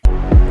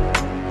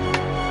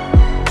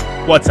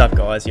What's up,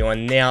 guys? You are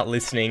now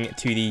listening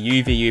to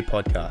the UVU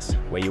podcast,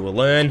 where you will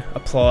learn,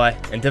 apply,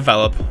 and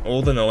develop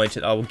all the knowledge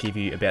that I will give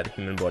you about the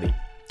human body.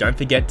 Don't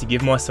forget to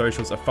give my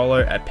socials a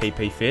follow at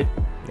PPFit.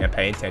 Now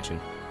pay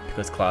attention,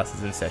 because class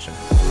is in session.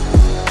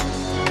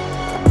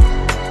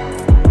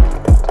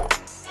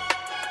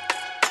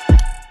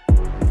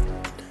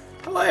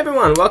 Hello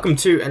everyone, welcome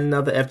to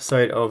another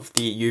episode of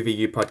the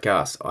UVU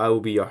podcast. I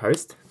will be your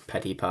host,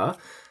 Patty Parr,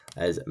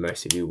 as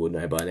most of you will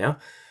know by now.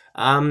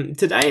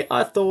 Today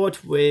I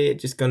thought we're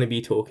just going to be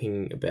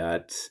talking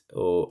about,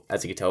 or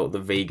as you can tell, the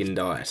vegan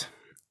diet.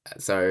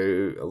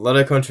 So a lot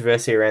of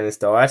controversy around this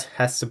diet.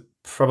 Has to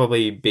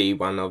probably be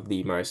one of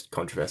the most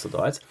controversial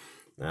diets,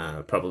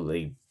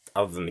 probably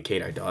other than the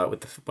keto diet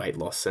with the weight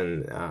loss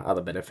and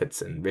other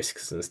benefits and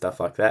risks and stuff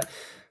like that.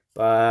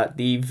 But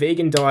the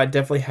vegan diet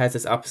definitely has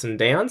its ups and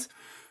downs.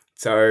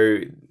 So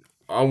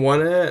I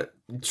want to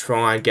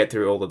try and get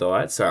through all the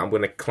diets, so I'm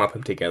going to clump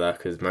them together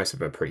because most of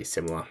them are pretty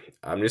similar.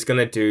 I'm just going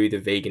to do the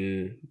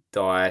vegan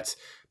diet,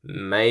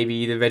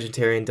 maybe the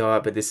vegetarian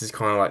diet, but this is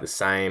kind of like the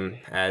same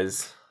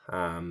as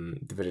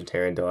the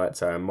vegetarian diet,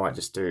 so I might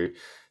just do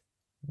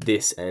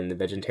this and the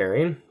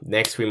vegetarian.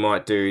 Next we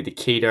might do the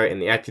keto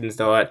and the Atkins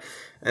diet,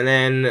 and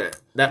then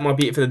that might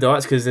be it for the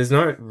diets, because there's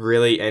not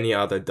really any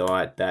other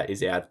diet that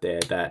is out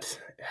there that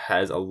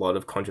has a lot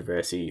of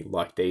controversy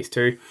like these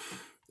two.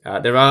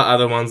 There are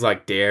other ones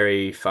like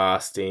dairy,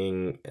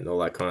 fasting, and all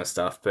that kind of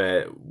stuff,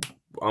 but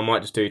I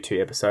might just do 2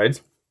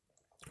 episodes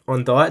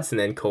on diets and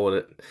then call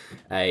it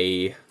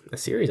a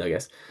series, I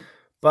guess.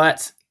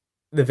 But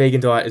the vegan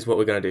diet is what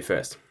we're going to do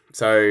first.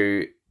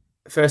 So,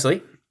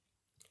 firstly,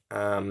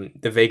 the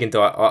vegan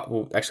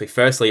diet.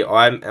 Firstly,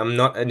 I'm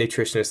not a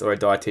nutritionist or a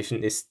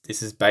dietitian.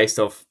 This is based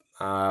off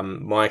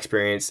my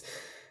experience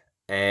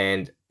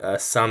and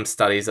some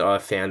studies that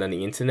I've found on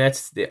the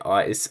internet.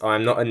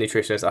 I'm not a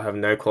nutritionist. I have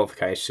no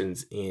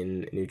qualifications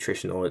in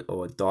nutrition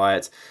or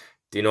diet.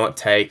 Do not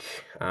take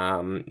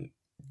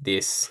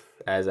this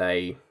as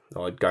a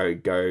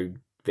go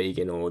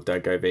vegan or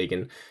don't go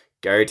vegan.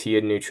 Go to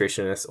your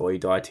nutritionist or your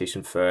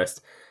dietitian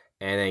first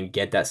and then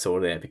get that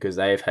sorted out, because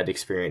they've had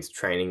experience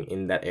training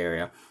in that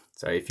area.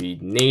 So if you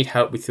need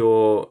help with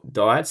your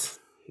diets,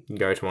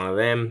 go to one of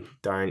them.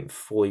 Don't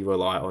fully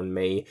rely on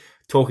me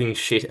talking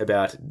shit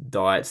about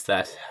diets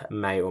that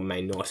may or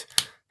may not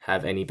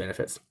have any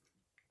benefits.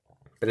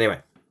 But anyway,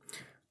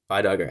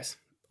 I digress.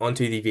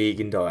 Onto the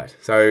vegan diet.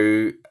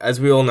 So,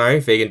 as we all know,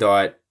 vegan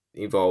diet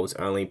involves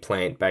only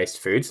plant-based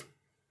foods.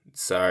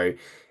 So,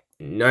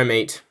 no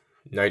meat,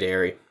 no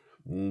dairy,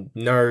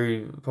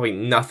 probably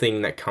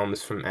nothing that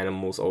comes from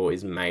animals or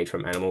is made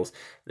from animals.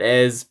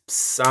 There's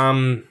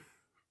some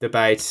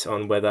debate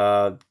on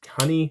whether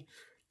honey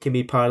can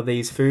be part of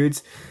these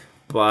foods,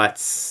 but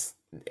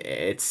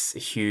it's a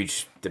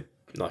huge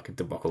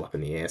debacle up in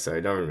the air, so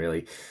no one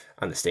really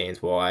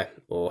understands why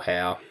or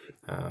how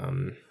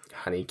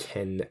honey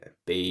can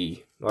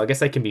be. Well, I guess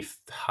they can be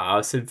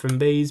harvested from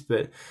bees,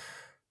 but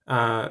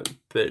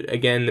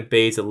again, the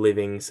bees are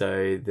living,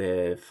 so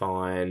they're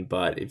fine.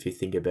 But if you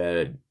think about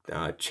it,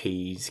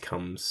 cheese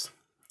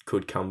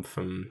could come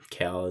from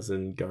cows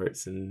and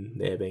goats,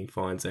 and they're being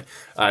fine. So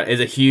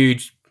there's a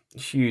huge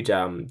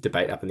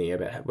debate up in the air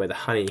about whether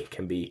honey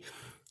can be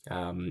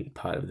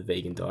part of the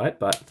vegan diet.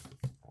 But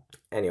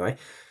anyway,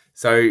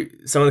 so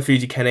some of the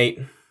foods you can eat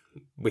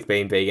with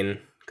being vegan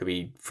could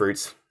be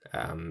fruits,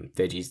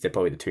 veggies. They're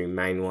probably the 2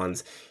 main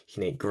ones. You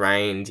can eat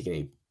grains, you can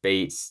eat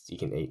beets, you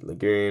can eat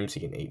legumes,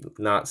 you can eat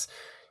nuts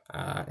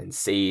and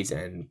seeds,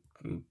 and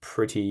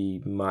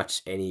pretty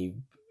much any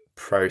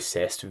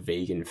processed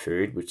vegan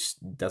food, which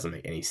doesn't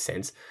make any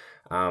sense.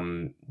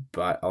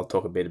 But I'll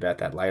talk a bit about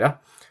that later.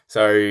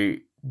 So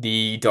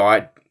the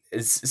diet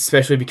has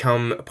especially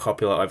become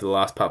popular over the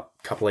last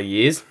couple of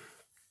years.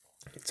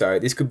 So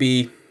this could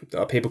be,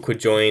 people could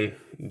join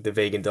the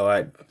vegan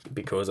diet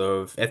because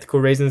of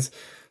ethical reasons.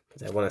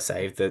 They want to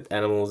save the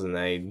animals and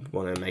they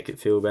want to make it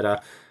feel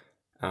better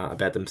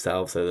about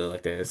themselves. So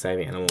they're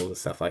saving animals and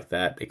stuff like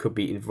that. It could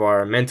be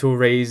environmental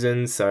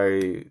reasons.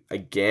 So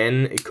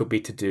again, it could be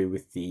to do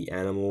with the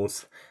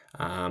animals.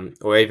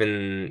 Or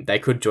even they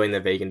could join the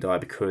vegan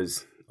diet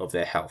because of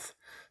their health.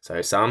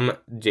 So some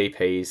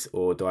GPs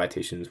or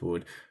dietitians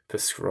would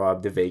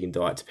prescribe the vegan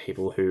diet to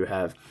people who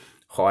have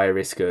higher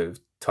risk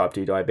of type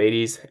 2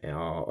 diabetes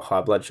or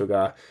high blood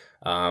sugar,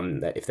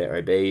 if they're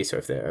obese or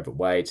if they're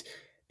overweight.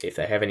 If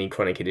they have any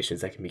chronic conditions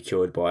that can be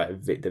cured by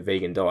the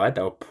vegan diet,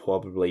 they'll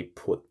probably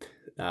put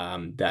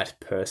that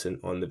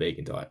person on the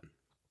vegan diet.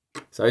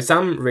 So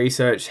some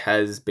research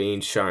has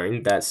been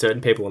shown that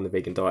certain people on the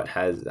vegan diet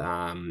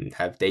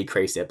have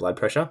decreased their blood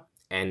pressure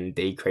and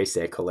decreased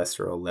their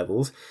cholesterol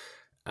levels,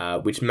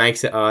 which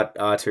makes the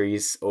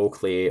arteries all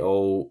clear,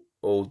 all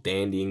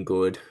dandy and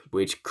good,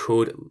 which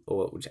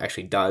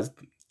actually does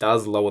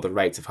lower the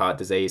rates of heart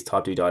disease,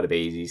 type 2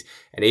 diabetes,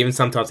 and even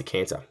some types of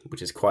cancer,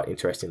 which is quite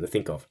interesting to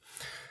think of.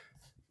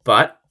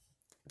 But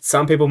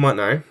some people might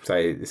know,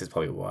 so this is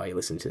probably why you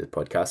listen to the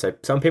podcast. So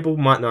some people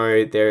might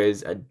know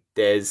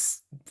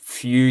there's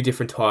few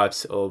different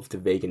types of the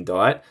vegan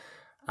diet.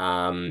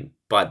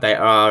 But they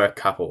are a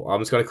couple.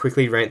 I'm just going to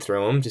quickly rant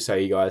through them just so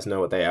you guys know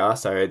what they are.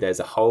 So there's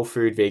a whole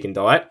food vegan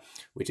diet,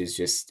 which is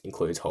just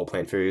includes whole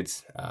plant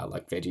foods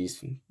like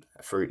veggies,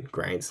 fruit,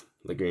 grains,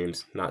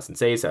 legumes, nuts, and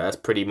seeds. So that's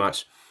pretty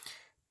much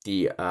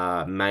the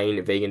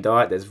main vegan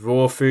diet. There's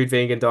raw food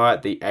vegan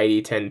diet, the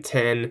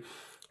 80-10-10,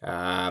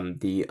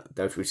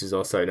 which is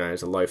also known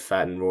as a low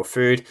fat and raw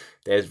food.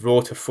 There's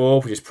raw to full,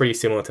 which is pretty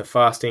similar to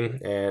fasting,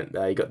 and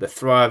you got the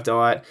Thrive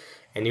diet,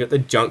 and you got the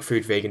junk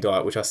food vegan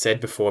diet, which I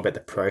said before about the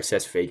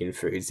processed vegan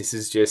foods. This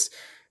is just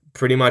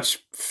pretty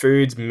much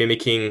foods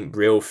mimicking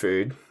real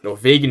food, or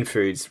vegan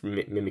foods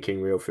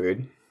mimicking real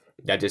food.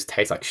 That just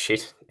taste like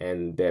shit,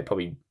 and they're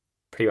probably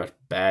pretty much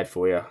bad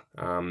for you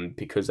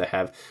because they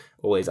have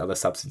all these other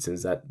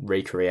substances that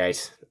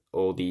recreate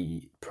all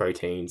the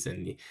proteins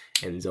and the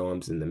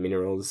enzymes and the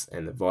minerals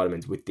and the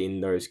vitamins within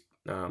those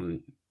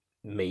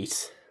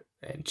meat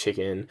and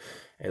chicken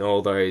and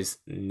all those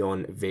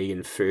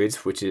non-vegan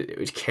foods, which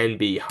can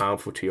be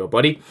harmful to your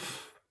body.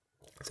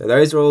 So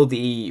those are all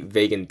the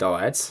vegan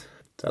diets.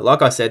 So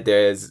like I said,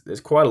 there's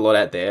quite a lot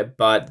out there,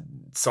 but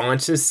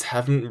scientists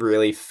haven't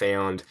really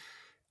found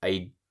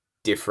a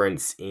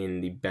difference in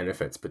the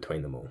benefits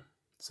between them all.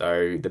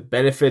 So the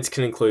benefits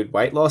can include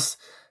weight loss.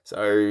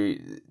 So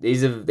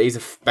these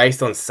are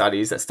based on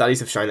studies. That studies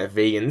have shown that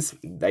vegans,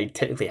 they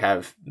technically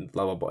have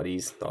lower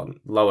bodies,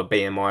 lower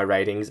BMI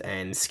ratings,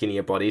 and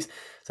skinnier bodies.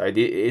 So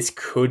this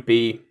could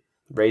be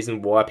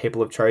reason why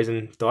people have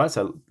chosen diet.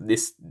 So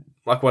this,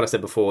 like what I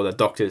said before, the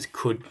doctors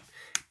could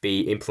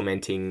be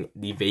implementing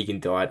the vegan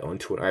diet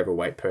onto an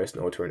overweight person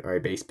or to an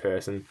obese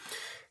person,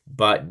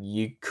 but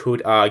you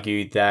could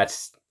argue that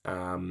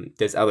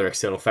there's other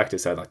external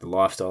factors. So like the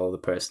lifestyle of the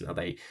person, are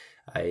they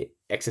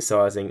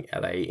exercising,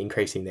 are they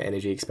increasing their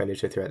energy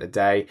expenditure throughout the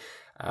day?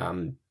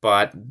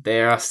 But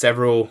there are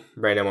several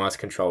randomized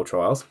control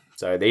trials.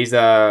 So these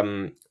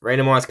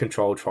randomized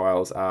control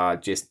trials are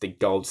just the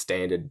gold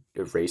standard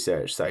of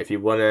research. So if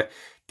you want to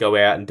go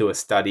out and do a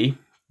study,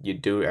 you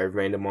do a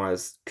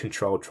randomized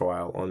control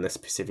trial on the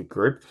specific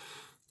group.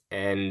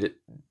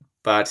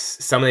 But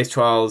some of these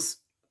trials,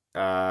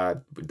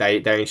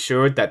 they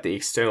ensured that the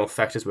external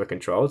factors were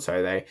controlled.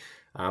 So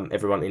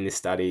everyone in this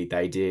study,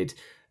 they did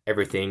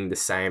everything the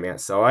same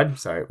outside.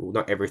 So, well,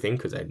 not everything,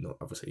 because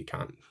obviously you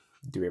can't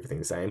do everything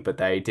the same, but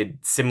they did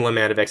similar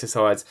amount of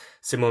exercise,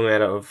 similar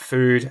amount of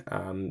food,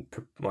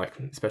 like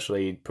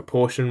especially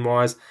proportion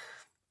wise.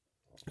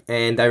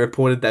 And they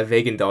reported that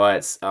vegan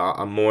diets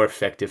are more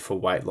effective for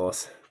weight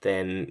loss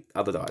than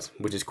other diets,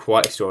 which is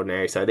quite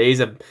extraordinary. So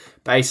these are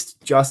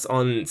based just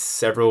on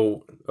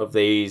several of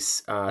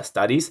these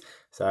studies.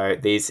 So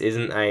this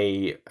isn't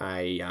a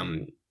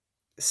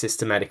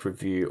systematic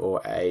review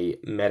or a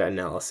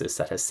meta-analysis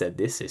that has said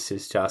this. This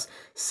is just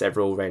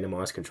several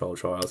randomized control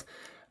trials.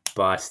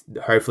 But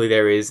hopefully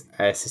there is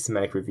a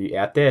systematic review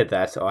out there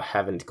that I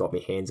haven't got my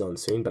hands on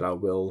soon, but I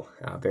will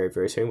very,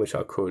 very soon, which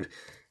I could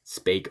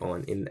speak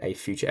on in a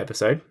future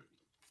episode.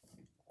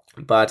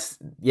 But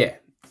yeah,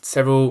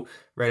 several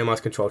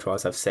randomized control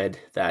trials have said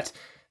that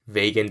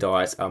vegan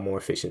diets are more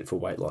efficient for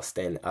weight loss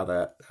than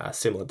other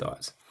similar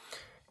diets.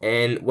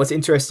 And what's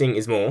interesting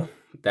is more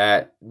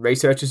that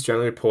researchers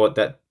generally report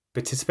that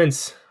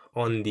participants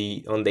on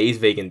these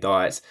vegan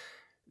diets,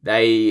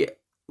 they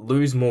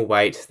lose more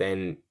weight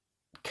than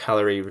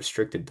calorie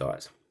restricted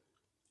diets,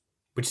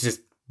 which is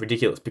just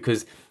ridiculous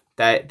because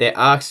they're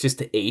asked just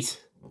to eat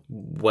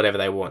whatever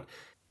they want.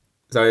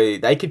 So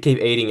they could keep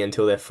eating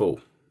until they're full.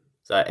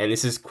 So, and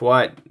this is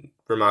quite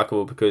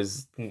remarkable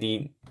because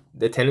the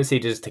tendency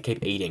just to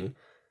keep eating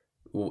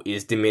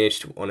is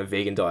diminished on a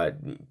vegan diet,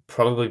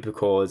 probably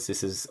because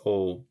this is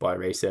all by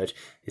research.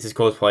 This is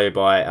caused probably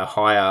by a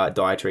higher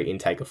dietary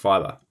intake of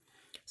fiber,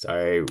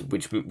 so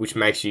which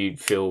makes you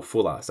feel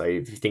fuller. So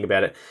if you think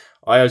about it,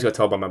 I always got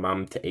told by my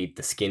mum to eat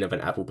the skin of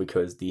an apple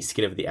because the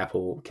skin of the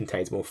apple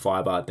contains more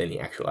fiber than the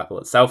actual apple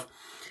itself.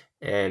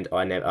 And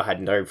I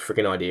had no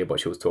freaking idea what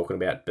she was talking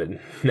about, but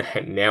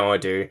now I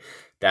do.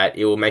 That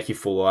it will make you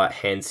fuller,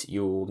 hence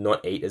you will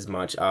not eat as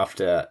much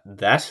after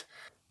that.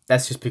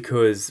 That's just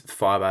because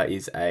fiber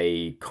is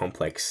a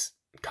complex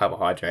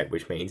carbohydrate,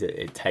 which means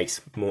it takes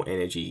more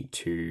energy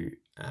to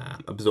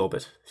absorb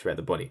it throughout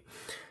the body.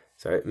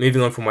 So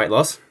moving on from weight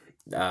loss,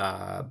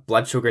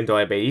 blood sugar and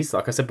diabetes,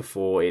 like I said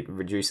before, it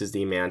reduces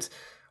the amount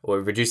or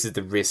it reduces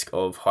the risk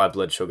of high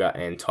blood sugar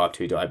and type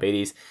 2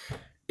 diabetes.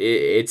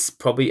 It's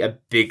probably a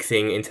big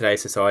thing in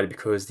today's society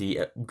because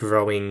the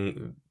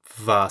growing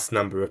vast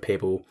number of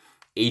people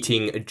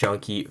eating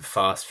junky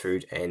fast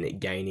food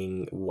and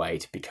gaining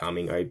weight,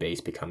 becoming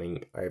obese,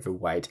 becoming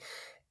overweight.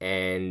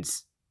 And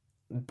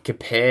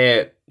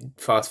compare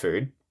fast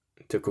food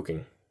to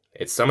cooking.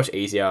 It's so much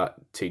easier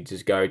to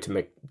just go to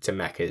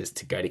Macca's,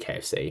 to go to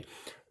KFC,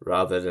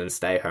 rather than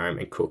stay home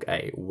and cook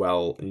a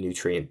well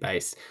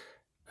nutrient-based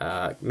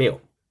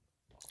meal.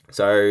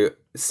 So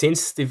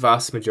since the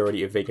vast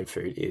majority of vegan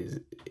food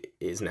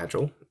is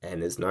natural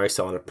and there's no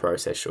sign of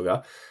processed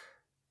sugar,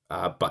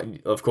 but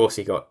of course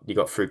you got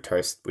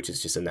fructose, which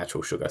is just a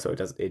natural sugar, so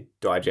it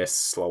digests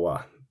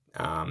slower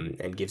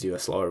and gives you a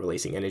slower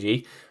releasing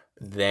energy.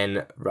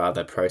 than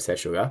rather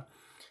processed sugar,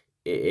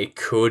 it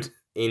could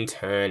in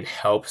turn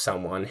help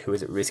someone who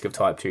is at risk of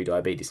type 2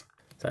 diabetes.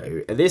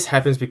 So this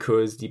happens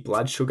because the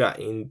blood sugar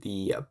in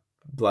the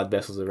blood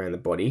vessels around the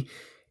body,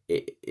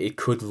 it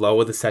could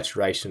lower the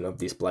saturation of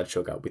this blood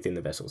sugar within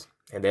the vessels.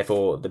 And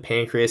therefore, the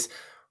pancreas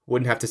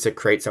wouldn't have to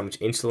secrete so much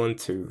insulin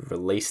to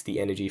release the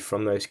energy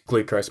from those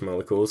glucose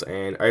molecules.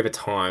 And over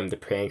time, the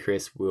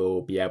pancreas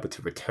will be able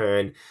to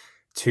return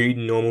to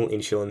normal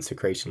insulin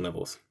secretion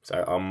levels.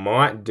 So I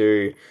might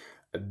do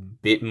a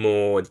bit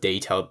more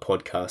detailed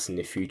podcast in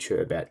the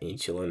future about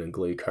insulin and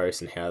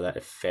glucose and how that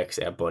affects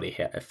our body,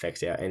 how it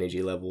affects our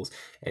energy levels,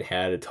 and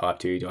how the type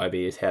 2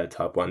 diabetes, how the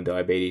type 1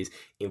 diabetes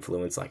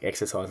influence like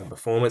exercise and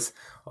performance.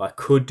 I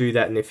could do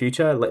that in the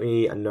future. Let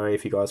me know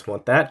if you guys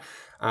want that.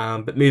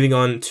 But moving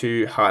on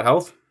to heart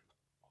health.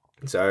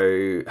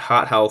 So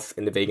heart health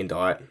in the vegan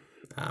diet,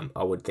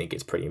 I would think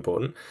it's pretty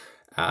important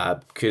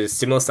because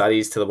similar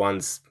studies to the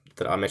ones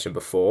that I mentioned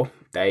before,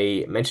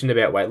 they mentioned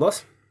about weight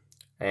loss.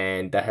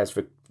 And that has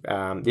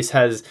this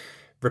has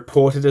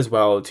reported as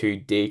well to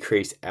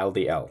decrease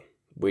LDL,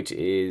 which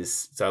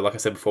is, so like I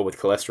said before with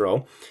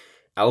cholesterol,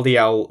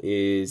 LDL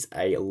is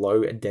a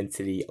low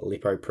density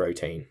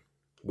lipoprotein,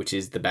 which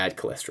is the bad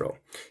cholesterol.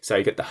 So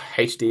you get the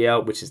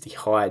HDL, which is the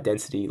high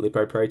density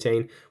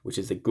lipoprotein, which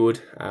is the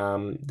good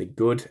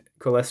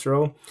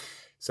cholesterol.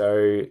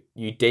 So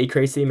you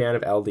decrease the amount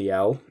of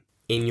LDL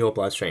in your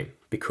bloodstream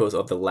because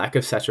of the lack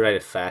of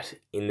saturated fat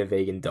in the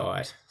vegan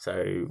diet.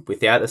 So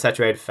without the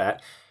saturated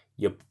fat,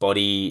 your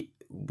body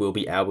will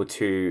be able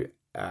to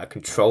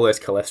control those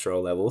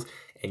cholesterol levels,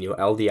 and your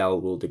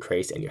LDL will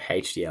decrease and your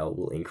HDL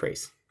will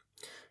increase.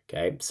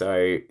 Okay,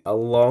 so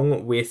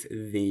along with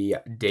the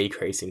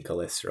decrease in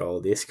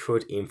cholesterol, this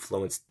could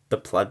influence the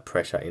blood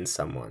pressure in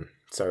someone.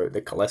 So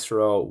the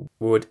cholesterol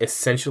would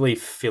essentially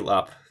fill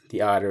up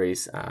the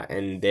arteries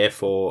and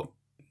therefore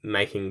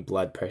making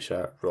blood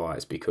pressure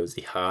rise because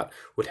the heart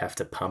would have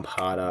to pump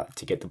harder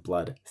to get the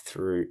blood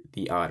through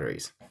the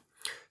arteries.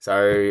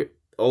 So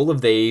all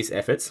of these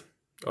effects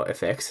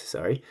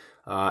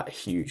are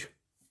huge.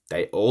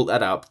 They all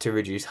add up to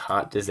reduce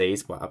heart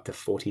disease by up to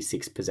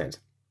 46%.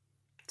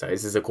 So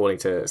this is according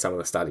to some of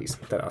the studies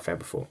that I found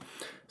before.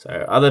 So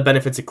other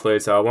benefits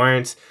include, so I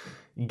won't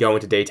go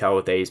into detail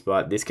with these,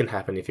 but this can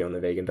happen if you're on the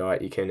vegan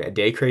diet. You can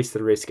decrease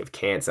the risk of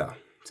cancer.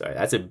 So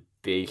that's a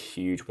big,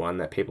 huge one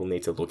that people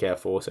need to look out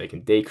for. So you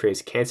can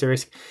decrease cancer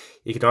risk.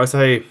 You can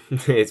also,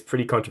 it's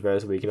pretty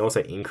controversial, but you can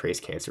also increase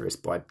cancer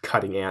risk by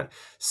cutting out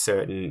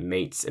certain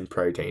meats and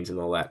proteins and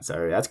all that.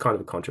 So that's kind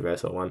of a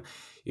controversial one.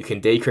 You can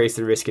decrease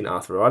the risk in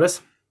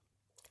arthritis,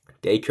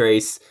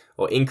 decrease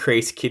or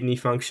increase kidney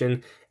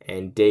function,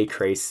 and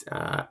decrease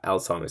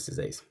Alzheimer's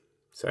disease.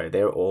 So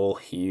they're all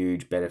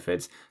huge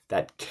benefits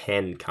that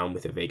can come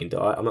with a vegan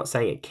diet. I'm not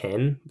saying it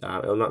can,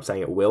 I'm not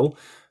saying it will,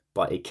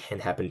 but it can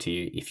happen to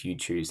you if you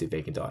choose the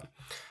vegan diet.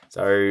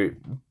 So,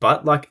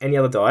 but like any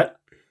other diet,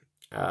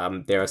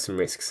 there are some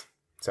risks.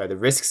 So the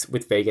risks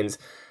with vegans,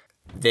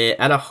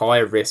 they're at a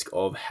higher risk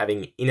of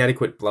having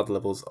inadequate blood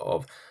levels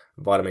of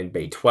vitamin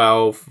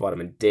B12,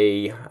 vitamin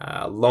D,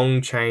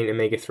 long-chain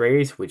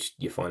omega-3s, which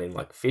you find in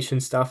like fish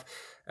and stuff,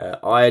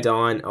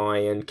 iodine,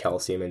 iron,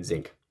 calcium, and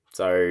zinc.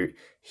 So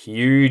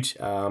huge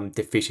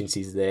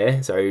deficiencies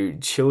there. So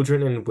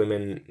children and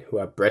women who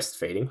are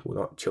breastfeeding, well,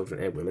 not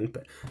children and women,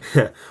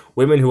 but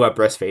women who are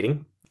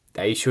breastfeeding,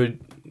 they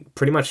should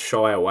pretty much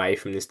shy away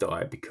from this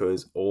diet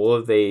because all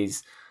of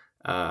these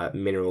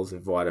minerals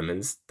and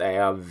vitamins, they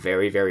are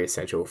very, very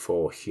essential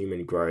for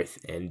human growth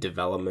and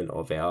development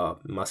of our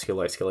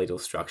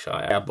musculoskeletal structure.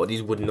 Our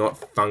bodies would not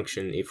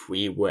function if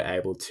we were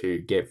able to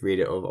get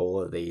rid of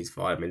all of these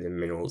vitamins and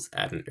minerals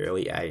at an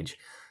early age.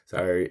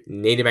 So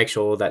need to make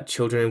sure that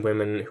children and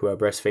women who are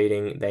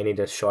breastfeeding, they need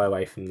to shy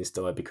away from this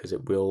diet because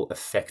it will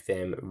affect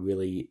them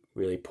really,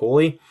 really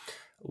poorly.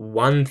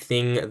 One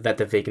thing that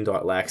the vegan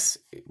diet lacks,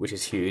 which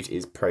is huge,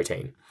 is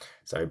protein.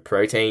 So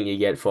protein you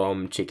get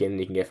from chicken,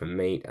 you can get from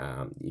meat,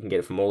 you can get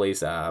it from all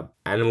these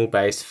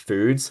animal-based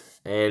foods.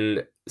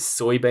 And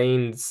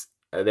soybeans,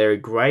 they're a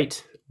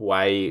great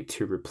way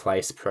to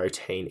replace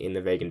protein in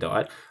the vegan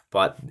diet,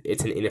 but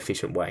it's an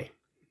inefficient way.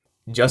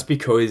 Just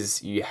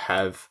because you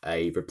have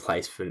a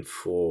replacement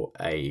for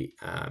a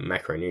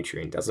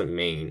macronutrient doesn't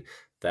mean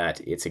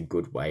that it's a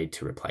good way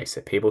to replace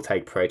it. People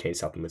take protein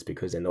supplements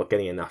because they're not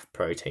getting enough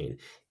protein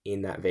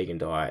in that vegan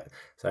diet.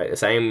 So the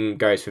same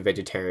goes for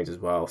vegetarians as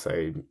well.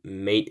 So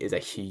meat is a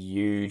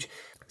huge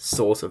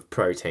source of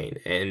protein,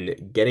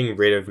 and getting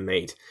rid of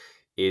meat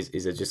is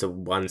just a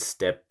one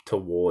step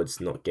towards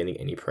not getting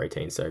any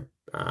protein. So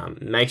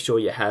make sure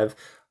you have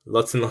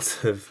lots and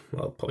lots of,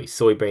 well, probably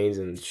soybeans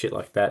and shit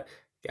like that.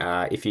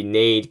 If you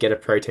need, get a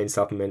protein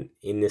supplement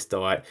in this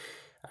diet.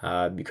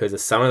 Because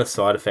of some of the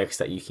side effects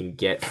that you can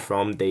get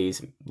from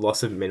these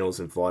loss of minerals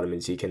and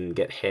vitamins, you can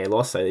get hair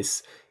loss. So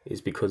this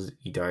is because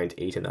you don't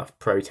eat enough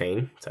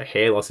protein. So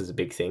hair loss is a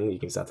big thing. You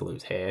can start to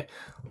lose hair,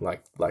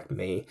 like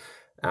me.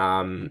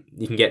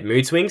 You can get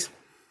mood swings,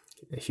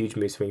 huge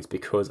mood swings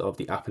because of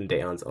the up and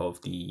downs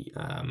of the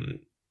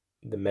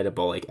the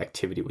metabolic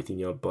activity within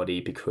your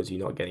body because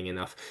you're not getting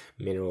enough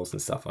minerals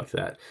and stuff like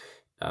that.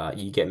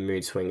 You get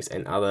mood swings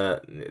and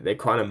they're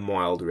kind of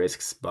mild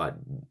risks, but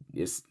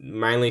it's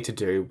mainly to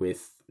do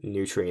with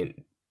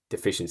nutrient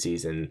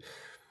deficiencies and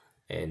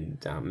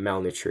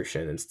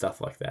malnutrition and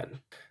stuff like that.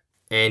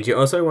 And you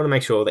also want to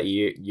make sure that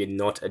you're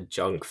not a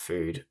junk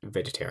food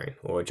vegetarian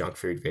or a junk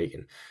food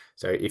vegan.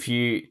 So if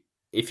you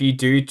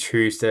do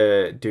choose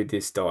to do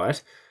this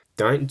diet,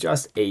 don't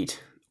just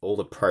eat all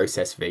the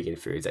processed vegan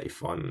foods that you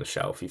find on the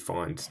shelf. You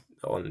find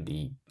on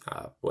the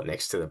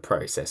next to the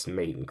processed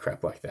meat and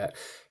crap like that,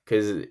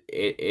 because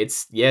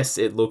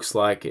it looks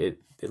like it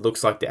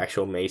looks like the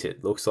actual meat.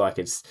 It looks like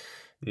it's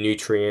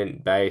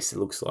nutrient based. It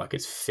looks like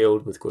it's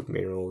filled with good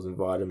minerals and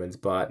vitamins,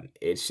 but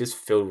it's just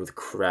filled with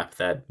crap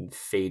that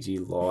feeds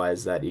you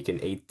lies that you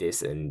can eat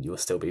this and you'll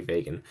still be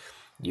vegan.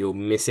 You'll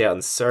miss out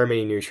on so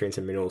many nutrients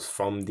and minerals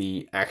from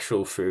the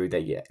actual food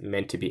that you're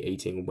meant to be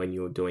eating when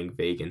you're doing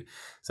vegan.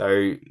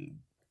 So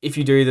if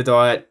you do the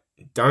diet,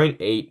 don't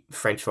eat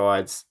French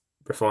fries,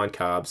 refined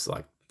carbs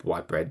like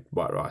white bread,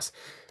 white rice,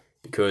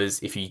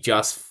 because if you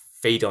just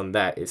feed on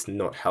that, it's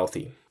not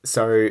healthy.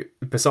 So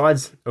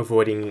besides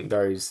avoiding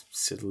those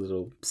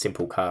little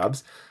simple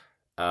carbs,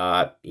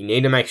 you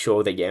need to make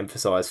sure that you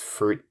emphasize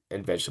fruit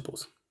and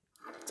vegetables.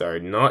 So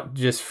not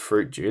just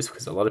fruit juice,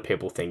 because a lot of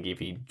people think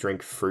if you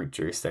drink fruit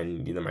juice,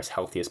 then you're the most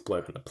healthiest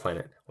bloke on the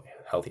planet, or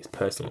healthiest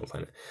person on the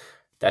planet.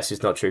 That's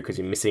just not true, because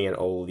you're missing out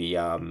all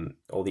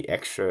the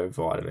extra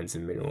vitamins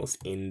and minerals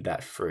in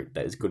that fruit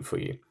that is good for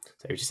you.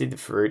 So if you just eat the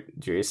fruit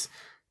juice,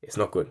 it's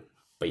not good,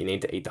 but you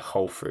need to eat the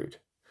whole fruit.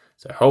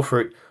 So whole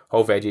fruit,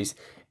 whole veggies,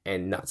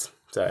 and nuts.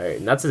 So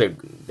nuts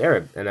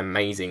they're an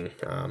amazing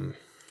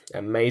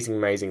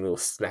little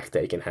snack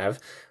that you can have.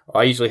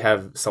 I usually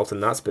have salted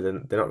nuts, but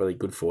they're not really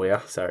good for you.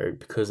 So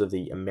because of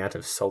the amount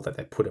of salt that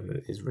they put in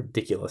it is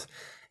ridiculous,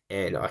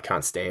 and I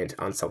can't stand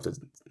unsalted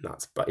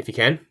nuts. But if you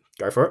can,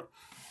 go for it.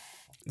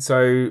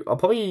 So I'll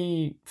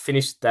probably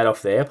finish that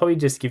off there. I'll probably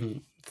just give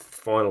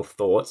final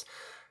thoughts.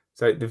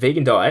 So the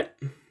vegan diet,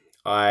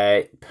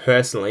 I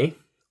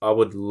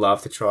would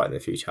love to try it in the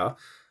future.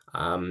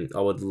 I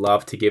would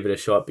love to give it a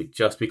shot,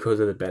 just because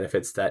of the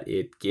benefits that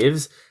it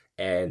gives,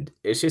 and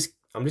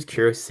I'm just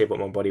curious to see what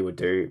my body would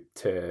do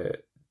to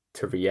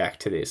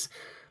react to this.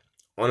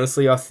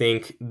 Honestly, I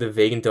think the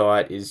vegan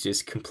diet is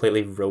just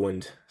completely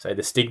ruined. So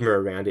the stigma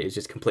around it is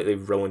just completely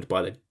ruined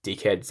by the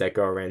dickheads that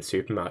go around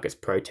supermarkets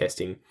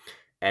protesting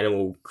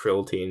animal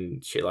cruelty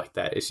and shit like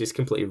that. It's just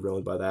completely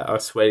ruined by that. I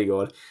swear to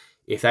God,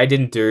 if they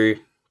didn't do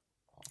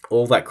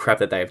all that crap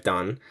that they've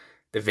done,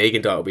 the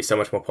vegan diet would be so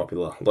much more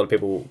popular. A lot of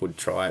people would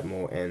try it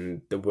more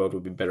and the world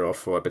would be better off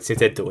for it. But since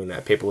they're doing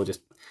that, people are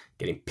just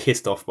getting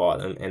pissed off by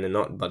them and they're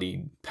not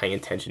bloody paying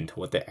attention to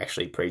what they're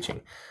actually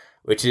preaching,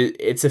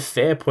 it's a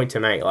fair point to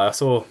make. Like I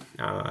saw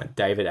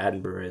David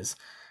Attenborough's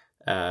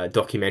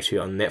documentary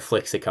on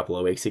Netflix a couple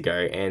of weeks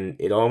ago, and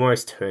it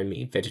almost turned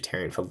me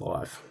vegetarian for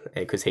life,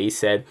 because he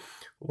said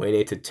we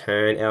need to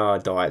turn our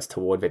diets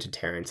toward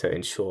vegetarian to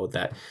ensure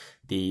that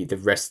the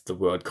rest of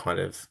the world kind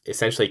of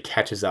essentially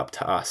catches up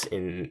to us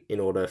in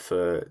order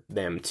for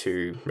them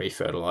to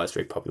refertilize,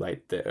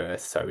 repopulate the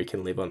earth so we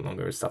can live on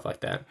longer and stuff like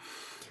that.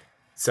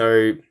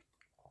 So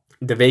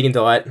the vegan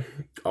diet,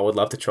 I would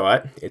love to try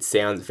it. It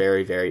sounds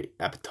very, very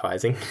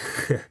appetizing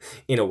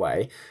in a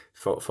way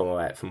for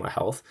my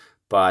health.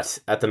 But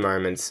at the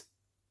moment,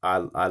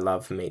 I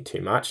love meat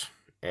too much,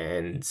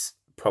 and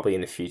probably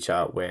in the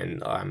future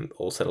when I'm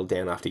all settled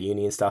down after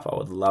uni and stuff, I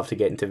would love to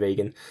get into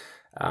vegan.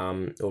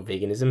 Or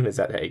veganism, is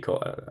that how you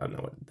call it? I don't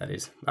know what that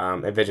is.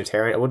 A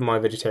vegetarian, I wouldn't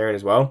mind vegetarian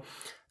as well,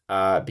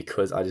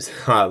 because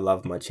I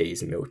love my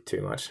cheese and milk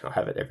too much. I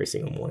have it every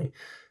single morning.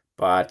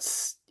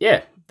 But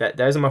yeah,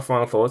 those are my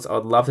final thoughts.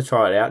 I'd love to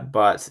try it out,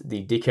 but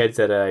the dickheads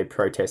that are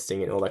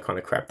protesting and all that kind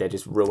of crap, they're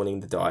just ruining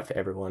the diet for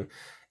everyone.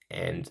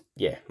 And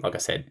yeah, like I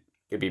said,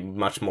 it'd be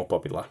much more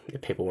popular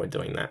if people weren't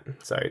doing that.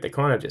 So they're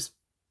kind of just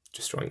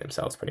destroying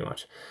themselves pretty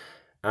much.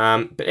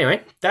 But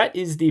anyway, that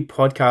is the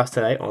podcast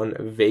today on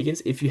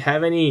vegans. If you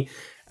have any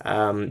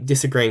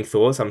disagreeing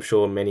thoughts, I'm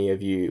sure many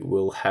of you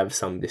will have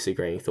some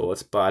disagreeing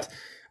thoughts, but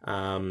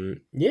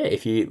yeah,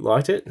 if you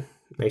liked it,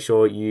 make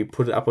sure you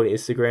put it up on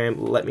Instagram.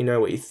 Let me know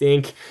what you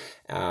think.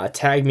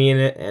 Tag me in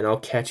it, and I'll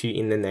catch you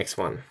in the next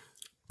one.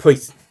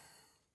 Peace.